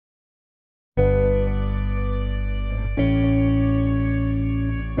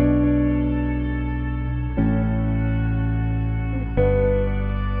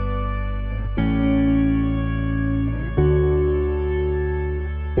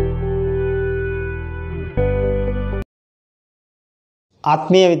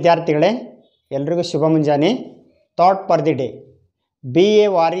ಆತ್ಮೀಯ ವಿದ್ಯಾರ್ಥಿಗಳೇ, ಎಲ್ರಿಗೂ ಶುಭ ಮುಂಜಾನೆ. Thought for the day. B A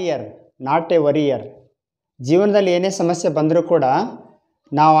warrior, not A ವರಿಯರ್. ಜೀವನದಲ್ಲಿ ಏನೇ ಸಮಸ್ಯೆ ಬಂದರೂ ಕೂಡ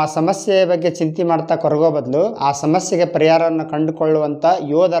ನಾವು ಆ ಸಮಸ್ಯೆಯ ಬಗ್ಗೆ ಚಿಂತೆ ಮಾಡ್ತಾ ಕೊರಗೋ ಬದಲು ಆ ಸಮಸ್ಯೆಗೆ ಪರಿಹಾರವನ್ನು ಕಂಡುಕೊಳ್ಳುವಂಥ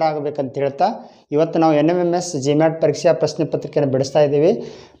ಯೋಧರಾಗಬೇಕಂತ ಹೇಳ್ತಾ ಇವತ್ತು ನಾವು NMMS GMAT ಪರೀಕ್ಷಾ ಪ್ರಶ್ನೆ ಪತ್ರಿಕೆಯನ್ನು ಬಿಡಿಸ್ತಾ ಇದ್ದೀವಿ.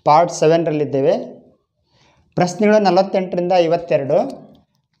 ಪಾರ್ಟ್ 7ರಲ್ಲಿದ್ದೇವೆ. ಪ್ರಶ್ನೆಗಳು 48ರಿಂದ 52.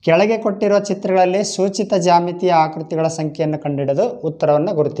 ಕೆಳಗೆ ಕೊಟ್ಟಿರುವ ಚಿತ್ರಗಳಲ್ಲಿ ಸೂಚಿತ ಜಾಮಿತಿಯ ಆಕೃತಿಗಳ ಸಂಖ್ಯೆಯನ್ನು ಕಂಡುಹಿಡಿದು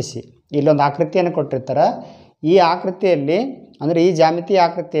ಉತ್ತರವನ್ನು ಗುರುತಿಸಿ. ಇಲ್ಲೊಂದು ಆಕೃತಿಯನ್ನು ಕೊಟ್ಟಿರ್ತಾರೆ. ಈ ಆಕೃತಿಯಲ್ಲಿ ಅಂದರೆ ಈ ಜಾಮಿತಿಯ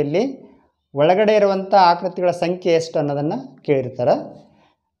ಆಕೃತಿಯಲ್ಲಿ ಒಳಗಡೆ ಇರುವಂಥ ಆಕೃತಿಗಳ ಸಂಖ್ಯೆ ಎಷ್ಟು ಅನ್ನೋದನ್ನು ಕೇಳಿರ್ತಾರೆ.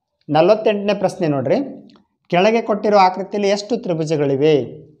 48ನೇ ಪ್ರಶ್ನೆ ನೋಡ್ರಿ. ಕೆಳಗೆ ಕೊಟ್ಟಿರುವ ಆಕೃತಿಯಲ್ಲಿ ಎಷ್ಟು ತ್ರಿಭುಜಗಳಿವೆ?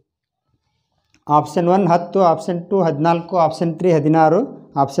 Option 1 10, option 2 14, option 3 16,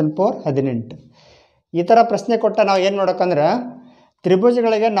 option 4 18. ಈ ಥರ ಪ್ರಶ್ನೆ ಕೊಟ್ಟ ನಾವು ಏನು ನೋಡೋಕ್ಕಂದ್ರೆ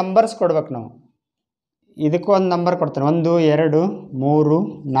ತ್ರಿಭುಜಗಳಿಗೆ ನಂಬರ್ಸ್ ಕೊಡ್ಬೇಕು. ನಾವು ಇದಕ್ಕೂ ಒಂದು ನಂಬರ್ ಕೊಡ್ತೇನೆ. 1 2 3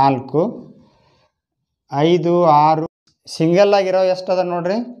 4 5 6. ಸಿಂಗಲ್ ಆಗಿರೋ ಎಷ್ಟದ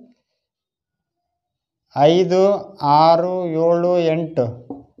ನೋಡ್ರಿ? 5 6 7 8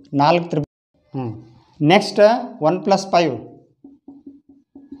 4 ತ್ರಿಭುಜ. ನೆಕ್ಸ್ಟ್ 1 + 5,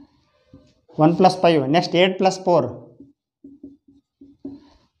 1 + 5. ನೆಕ್ಸ್ಟ್ 8 + 4.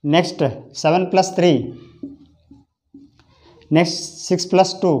 ನೆಕ್ಸ್ಟ್ 7 + 3. ನೆಕ್ಸ್ಟ್ 6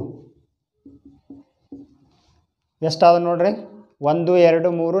 + 2. ಎಷ್ಟಾದ ನೋಡ್ರಿ? 1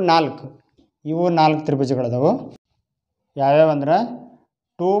 2 3 4. ಇವು 4 ತ್ರಿಭುಜಗಳದವು. ಯಾವ್ಯಾವ ಅಂದ್ರೆ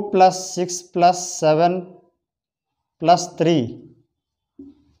 2 + 6 + 7 + 3.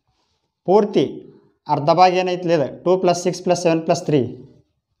 ಪೂರ್ತಿ ಅರ್ಧ ಭಾಗ ಏನೈತಿಲ್ಲ ಇದು 2 + 6 + 7 + 3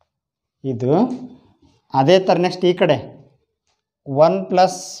 ಇದು. ಅದೇ ಥರ ನೆಕ್ಸ್ಟ್ ಈ ಕಡೆ 1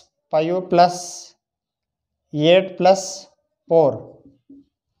 + 5 + 8 + 4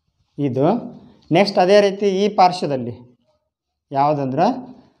 ಇದು. ನೆಕ್ಸ್ಟ್ ಅದೇ ರೀತಿ ಈ ಪಾರ್ಶ್ವದಲ್ಲಿ ಯಾವುದಂದ್ರೆ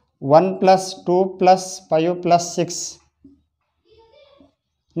 1 + 2 + 5 + 6.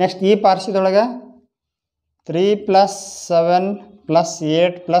 ನೆಕ್ಸ್ಟ್ ಈ ಪಾರ್ಶ್ವದೊಳಗೆ 3 + 7 +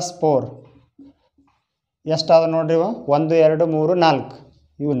 8 + 4. ಎಷ್ಟಾದ ನೋಡ್ರಿ? 1 2 3 4.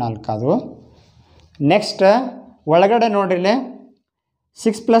 ಇವು 4 ಆದವು. ನೆಕ್ಸ್ಟ್ ಒಳಗಡೆ ನೋಡ್ರಿ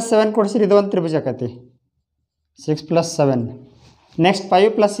 6 + 7 ಕೊಡ್ಸಿರಿ, ಇದು ಒಂದು ತ್ರಿಭುಜ ಆಕತಿ. 6 + 7. ನೆಕ್ಸ್ಟ್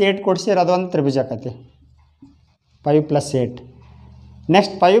 5 + 8 ಕೊಡ್ಸಿರಿ, ಅದೊಂದು ತ್ರಿಭುಜ ಆಕತಿ. 5 + 8.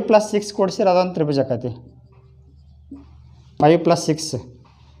 ನೆಕ್ಸ್ಟ್ 5 + 6 ಕೊಡ್ಸಿರಿ, ಅದೊಂದು ತ್ರಿಭುಜ ಆಕತಿ. 5 + 6.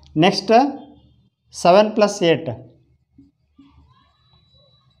 ನೆಕ್ಸ್ಟ್ 7 + 8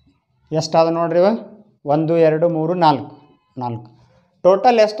 ಎಷ್ಟಾದ ನೋಡ್ರಿ? 1 2 3 4 4.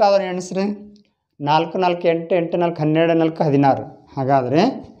 ಟೋಟಲ್ ಎಷ್ಟಾದ ಎಣಿಸ್ರಿ? 4 4 8 8 4 12 4 16. ಹಾಗಾದರೆ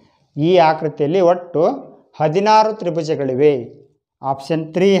ಈ ಆಕೃತಿಯಲ್ಲಿ ಒಟ್ಟು 16 ತ್ರಿಭುಜಗಳಿವೆ. ಆಪ್ಷನ್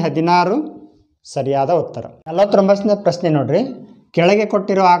 3 16 ಸರಿಯಾದ ಉತ್ತರ. 49ನೇ ಪ್ರಶ್ನೆ ನೋಡ್ರಿ. ಕೆಳಗೆ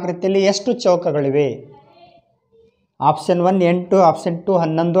ಕೊಟ್ಟಿರುವ ಆಕೃತಿಯಲ್ಲಿ ಎಷ್ಟು ಚೌಕಗಳಿವೆ? Option 1 8, option 2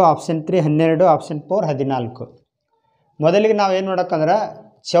 11, option 3 12, option 4 14. ಮೊದಲಿಗೆ ನಾವೇನು ನೋಡೋಕ್ಕಂದ್ರೆ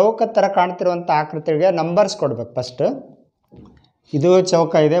ಚೌಕ ಥರ ಕಾಣ್ತಿರುವಂಥ ಆಕೃತಿಗೆ ನಂಬರ್ಸ್ ಕೊಡ್ಬೇಕು. ಫಸ್ಟ್ ಇದು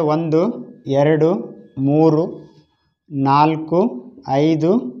ಚೌಕ ಇದೆ. 1 2 3 4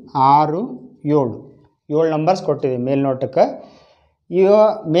 5 6 7. 7 ನಂಬರ್ಸ್ ಕೊಟ್ಟಿದ್ದೀವಿ ಮೇಲ್ನೋಟಕ್ಕೆ. ಇವು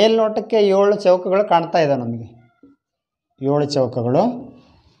ಮೇಲ್ನೋಟಕ್ಕೆ 7 ಚೌಕಗಳು ಕಾಣ್ತಾ ಇದೆ ನಮಗೆ. 7 ಚೌಕಗಳು.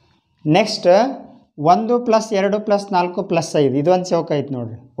 ನೆಕ್ಸ್ಟ್ 1 + 2 + 4 + 5. ಇದೊಂದು ಚೌಕ ಐತೆ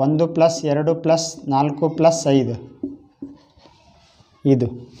ನೋಡಿರಿ. 1 + 2 + 4 + 5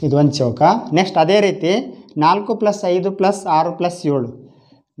 ಇದು ಒಂದು ಚೌಕ. ನೆಕ್ಸ್ಟ್ ಅದೇ ರೀತಿ 4 + 5 + 6 + 7.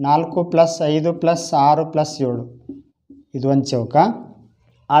 4 + 5 + 6 + 7 ಇದು ಒಂದು ಚೌಕ.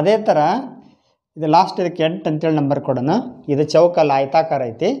 ಅದೇ ಥರ ಇದು ಲಾಸ್ಟ್ ಇದಕ್ಕೆ 8 ಅಂತೇಳಿ ನಂಬರ್ ಕೊಡೋಣ. ಇದು ಚೌಕ ಅಲ್ಲ, ಆಯತಾಕಾರ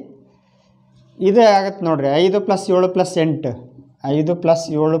ಐತಿ. ಇದು ಆಗತ್ತೆ ನೋಡಿರಿ. 5 + 7 + 8. 5 +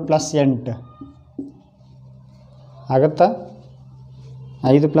 7 + 8 ಆಗುತ್ತಾ?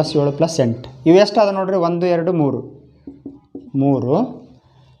 5 + 7 + 8. ಇವು ಎಷ್ಟಾದ ನೋಡ್ರಿ? 1 2 3 3.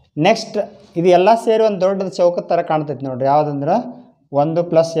 ನೆಕ್ಸ್ಟ್ ಇದು ಎಲ್ಲ ಸೇರಿ ಒಂದು ದೊಡ್ಡದು ಚೌಕ ಥರ ಕಾಣ್ತೈತೆ ನೋಡ್ರಿ. ಯಾವುದಂದ್ರೆ 1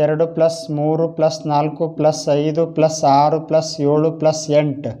 + 2 + 3 + 4 + 5 + 6 + 7 +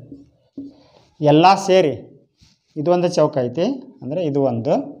 8 ಎಲ್ಲ ಸೇರಿ ಇದು ಒಂದು ಚೌಕ ಐತಿ. ಅಂದರೆ ಇದು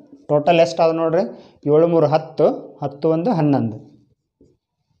ಒಂದು. ಟೋಟಲ್ ಎಷ್ಟಾದ ನೋಡ್ರಿ? 7 3 10, 10 1 11.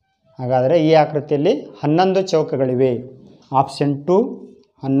 ಹಾಗಾದರೆ ಈ ಆಕೃತಿಯಲ್ಲಿ 11 ಚೌಕಗಳಿವೆ. ಆಪ್ಷನ್ 2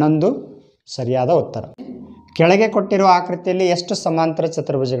 11 ಸರಿಯಾದ ಉತ್ತರ. ಕೆಳಗೆ ಕೊಟ್ಟಿರುವ ಆಕೃತಿಯಲ್ಲಿ ಎಷ್ಟು ಸಮಾಂತರ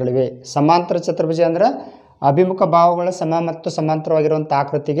ಚತುರ್ಭುಜಗಳಿವೆ? ಸಮಾಂತರ ಚತುರ್ಭುಜ ಅಂದರೆ ಅಭಿಮುಖ ಬಾಹುಗಳು ಸಮ ಮತ್ತು ಸಮಾಂತರವಾಗಿರುವಂಥ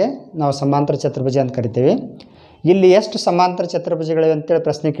ಆಕೃತಿಗೆ ನಾವು ಸಮಾಂತರ ಚತುರ್ಭುಜ ಅಂತ ಕರಿತೀವಿ. ಇಲ್ಲಿ ಎಷ್ಟು ಸಮಾಂತರ ಚತುರ್ಭುಜಗಳಿವೆ ಅಂತೇಳಿ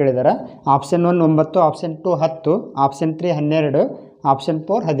ಪ್ರಶ್ನೆ ಕೇಳಿದ್ದಾರೆ. Option 1 9, option 2 10, option 3 12, option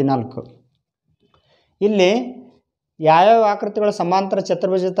 4 14. ಇಲ್ಲಿ ಯಾವ್ಯಾವ ಆಕೃತಿಗಳು ಸಮಾಂತರ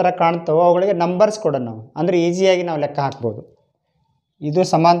ಚತುರ್ಭುಜ ಥರ ಕಾಣ್ತವೋ ಅವುಗಳಿಗೆ ನಂಬರ್ಸ್ ಕೊಡೋಣ ನಾವು, ಅಂದರೆ ಈಸಿಯಾಗಿ ನಾವು ಲೆಕ್ಕ ಹಾಕ್ಬೋದು. ಇದು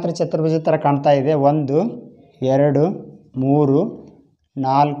ಸಮಾಂತರ ಚತುರ್ಭುಜ ಥರ ಕಾಣ್ತಾ ಇದೆ. 1 2 3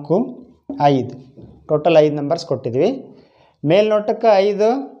 4 5 ಟೋಟಲ್ 5 ನಂಬರ್ಸ್ ಕೊಟ್ಟಿದ್ವಿ. ಮೇಲ್ನೋಟಕ್ಕೆ 5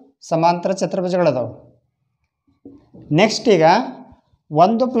 ಸಮಾಂತರ ಚತುರ್ಭುಜಗಳದಾವೆ. ನೆಕ್ಸ್ಟ್ ಈಗ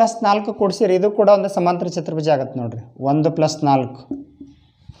 1 + 4 ಕೂಡಿಸಿರಿ, ಇದು ಕೂಡ ಒಂದು ಸಮಾಂತರ ಚತುರ್ಭುಜ ಆಗುತ್ತೆ ನೋಡಿರಿ. 1 + 4.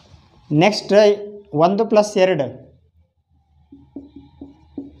 ನೆಕ್ಸ್ಟ್ 1 + 2,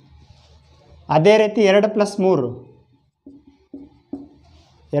 ಅದೇ ರೀತಿ 2 + 3,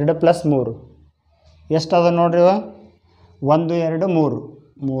 2 + 3 ಎಷ್ಟದ ನೋಡ್ರಿ? 1 2 3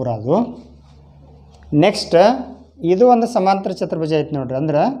 3 ಅದು. ನೆಕ್ಸ್ಟ್ ಇದು ಒಂದು ಸಮಾಂತರ ಚತುರ್ಭುಜ ಐತೆ ನೋಡ್ರಿ,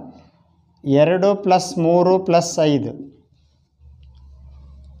 ಅಂದ್ರೆ 2 + 3 + 5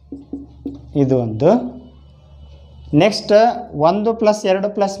 ಇದು ಒಂದು. ನೆಕ್ಸ್ಟ್ 1 + 2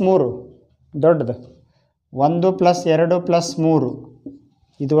 + 3 ದೊಡ್ಡದು, 1 + 2 + 3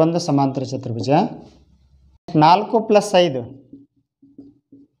 ಇದು ಒಂದು ಸಮಾಂತರ ಚತುರ್ಭುಜ. 4 + 5,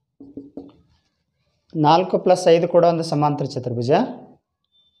 4 + 5 ಕೂಡ ಒಂದು ಸಮಾಂತರ ಚತುರ್ಭುಜ.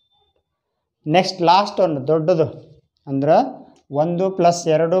 ನೆಕ್ಸ್ಟ್ ಲಾಸ್ಟ್ ಒಂದು ದೊಡ್ಡದು, ಅಂದ್ರೆ 1 +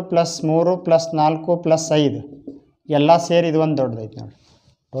 2 + 3 + 4 + 5 ಎಲ್ಲ ಸೇರಿ ಇದು ಒಂದು ದೊಡ್ಡದೈತೆ ನೋಡಿ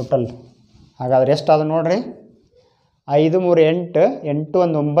ಟೋಟಲ್. ಹಾಗಾದ್ರೆ ಎಷ್ಟಾದ ನೋಡ್ರಿ? 5 3 8, 8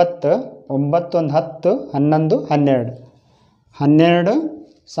 1 9, 9 1 10, 11 12 12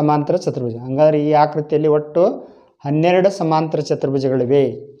 ಸಮಾಂತರ ಚತುರ್ಭುಜ. ಹಾಗಾದರೆ ಈ ಆಕೃತಿಯಲ್ಲಿ ಒಟ್ಟು 12 ಸಮಾಂತರ ಚತುರ್ಭುಜಗಳಿವೆ.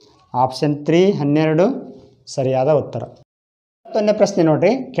 ಆಪ್ಷನ್ 3 12 ಸರಿಯಾದ ಉತ್ತರ. ಮತ್ತೊಂದು ಪ್ರಶ್ನೆ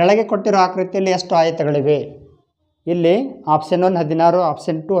ನೋಡ್ರಿ, ಕೆಳಗೆ ಕೊಟ್ಟಿರೋ ಆಕೃತಿಯಲ್ಲಿ ಎಷ್ಟು ಆಯತಗಳಿವೆ? ಇಲ್ಲಿ ಆಪ್ಷನ್ 1 16,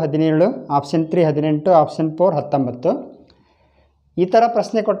 ಆಪ್ಷನ್ 2 17, ಆಪ್ಷನ್ 3 18, ಆಪ್ಷನ್ 4 19. ಈ ಥರ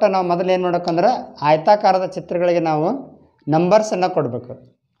ಪ್ರಶ್ನೆ ಕೊಟ್ಟ ನಾವು ಮೊದಲು ಏನು ಮಾಡ್ಬೇಕಂದ್ರೆ ಆಯತಾಕಾರದ ಚಿತ್ರಗಳಿಗೆ ನಾವು ನಂಬರ್ಸನ್ನು ಕೊಡಬೇಕು.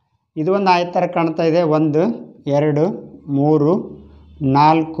 ಇದು ಒಂದು ಆಯತಾರ ಕಾಣ್ತಾ ಇದೆ. 1 2 3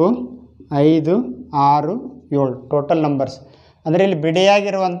 4 5 6 7 ಟೋಟಲ್ ನಂಬರ್ಸ್. ಅಂದರೆ ಇಲ್ಲಿ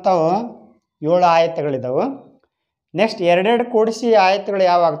ಬಿಡಿಯಾಗಿರುವಂಥವು 7 ಆಯತಗಳಿದ್ದಾವೆ. ನೆಕ್ಸ್ಟ್ 2 ಕೂಡಿಸಿ ಆಯತಗಳು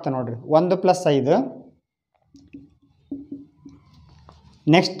ಯಾವ ಆಗ್ತವೆ ನೋಡ್ರಿ? 1 + 5,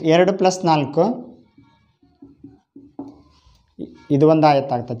 ನೆಕ್ಸ್ಟ್ 2 + 4 ಇದು ಒಂದು ಆಯತ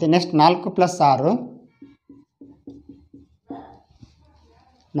ಆಗ್ತೈತಿ. ನೆಕ್ಸ್ಟ್ 4 + 6,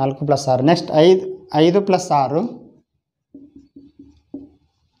 4 + 6. ನೆಕ್ಸ್ಟ್ 5 + 6,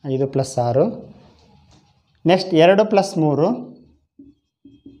 5 + 6. ನೆಕ್ಸ್ಟ್ 2 + 3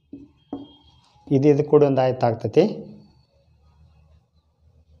 ಇದು ಕೂಡ ಒಂದು ಆಯತ ಆಗ್ತೈತಿ.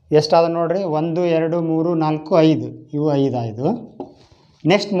 ಎಷ್ಟಾದ ನೋಡ್ರಿ? 1 2 3 4 5 ಇವು 5 ಆಯಿತು.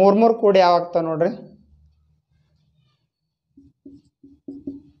 ನೆಕ್ಸ್ಟ್ 3 3 ಕೂಡಿ ಯಾವಾಗ್ತಾವೆ ನೋಡ್ರಿ?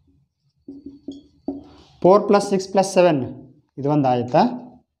 4 + 6 + 7 ಇದು ಒಂದು ಆಯಿತಾ.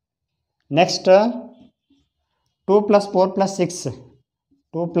 ನೆಕ್ಸ್ಟ್ 2 + 4 + 6,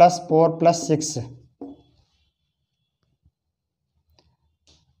 2 + 4 + 6.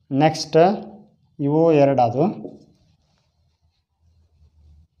 ನೆಕ್ಸ್ಟ್ ಇವು 2 ಅದು.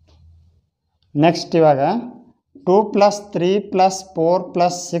 ನೆಕ್ಸ್ಟ್ ಇವಾಗ 2 + 3 + 4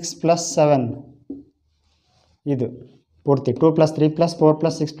 + 6 + 7 ಇದು ಪೂರ್ತಿ 2 + 3 + 4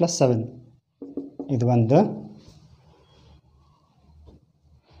 + 6 + 7 ಇದು ಒಂದು.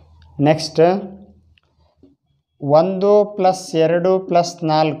 ನೆಕ್ಸ್ಟ್ 1 + 2 +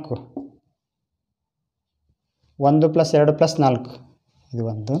 4, 1 + 2 + 4 ಇದು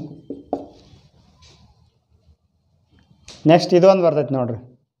ಒಂದು. ನೆಕ್ಸ್ಟ್ ಇದು ಒಂದು ಬರ್ತೈತೆ ನೋಡ್ರಿ,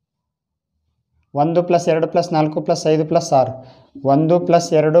 1 + 2 + 4 + 5 + 6, 1 +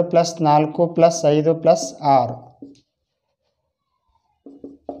 2 + 4 + 5 + 6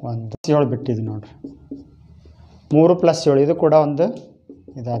 1 7 ಬಿಟ್ಟಿದ್ದು ನೋಡ್ರಿ. 3 + 7 ಇದು ಕೂಡ ಒಂದು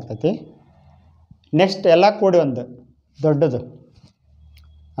ಇದಾಗ್ತೈತಿ. ನೆಕ್ಸ್ಟ್ ಎಲ್ಲ ಕೂಡಿ ಒಂದು ದೊಡ್ಡದು,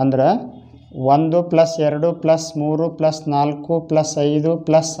 ಅಂದ್ರೆ 1 + 2 + 3 + 4 + 5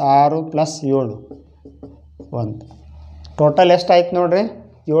 + 6 + 7 1 ಟೋಟಲ್ ಎಷ್ಟಾಯ್ತು ನೋಡ್ರಿ?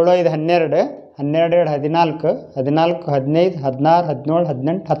 7 5 12, 12 2 14, 14 15 16 17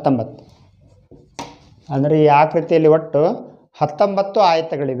 18 19. ಅಂದರೆ ಈ ಆಕೃತಿಯಲ್ಲಿ ಒಟ್ಟು 19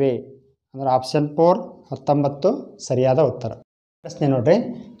 ಆಯತಗಳಿವೆ. ಅಂದರೆ ಆಪ್ಷನ್ 4 19 ಸರಿಯಾದ ಉತ್ತರ. ಪ್ರಶ್ನೆ ನೋಡ್ರಿ,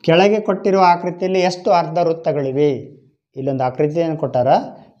 ಕೆಳಗೆ ಕೊಟ್ಟಿರುವ ಆಕೃತಿಯಲ್ಲಿ ಎಷ್ಟು ಅರ್ಧ ವೃತ್ತಗಳಿವೆ? ಇಲ್ಲೊಂದು ಆಕೃತಿಯನ್ನು ಕೊಟ್ಟಾರ,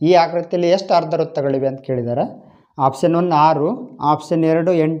 ಈ ಆಕೃತಿಯಲ್ಲಿ ಎಷ್ಟು ಅರ್ಧ ವೃತ್ತಗಳಿವೆ ಅಂತ ಕೇಳಿದ್ದಾರೆ. Option 1 6, option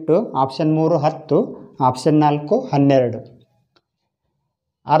 2 8, option 3 10, option 4 12.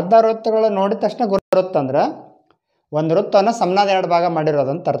 ಅರ್ಧ ವೃತ್ತಗಳು ನೋಡಿದ ತಕ್ಷಣ ಗೊತ್ತಂದ್ರೆ ಒಂದು ವೃತ್ತವನ್ನು ಸಮನಾದ 2 ಭಾಗ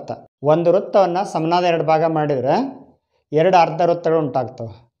ಮಾಡಿರೋದಂತ ಅರ್ಥ. ಒಂದು ವೃತ್ತವನ್ನು ಸಮನಾದ 2 ಭಾಗ ಮಾಡಿದರೆ 2 ಅರ್ಧ ವೃತ್ತಗಳು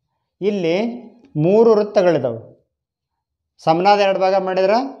ಉಂಟಾಗ್ತವೆ. ಇಲ್ಲಿ 3 ವೃತ್ತಗಳಿದ್ದಾವೆ. ಸಮನಾದ 2 ಭಾಗ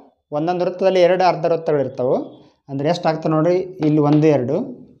ಮಾಡಿದ್ರೆ ಒಂದೊಂದು ವೃತ್ತದಲ್ಲಿ 2 ಅರ್ಧ ವೃತ್ತಗಳಿರ್ತವೆ. ಅಂದರೆ ಎಷ್ಟಾಗ್ತದೆ ನೋಡಿರಿ, ಇಲ್ಲಿ 1 2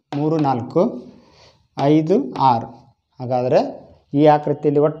 3 4 5 6. ಹಾಗಾದರೆ ಈ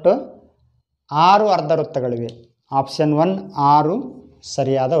ಆಕೃತಿಯಲ್ಲಿ ಒಟ್ಟು 6 ಅರ್ಧ ವೃತ್ತಗಳಿವೆ. ಆಪ್ಷನ್ 1 6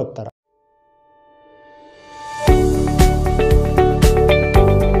 ಸರಿಯಾದ ಉತ್ತರ.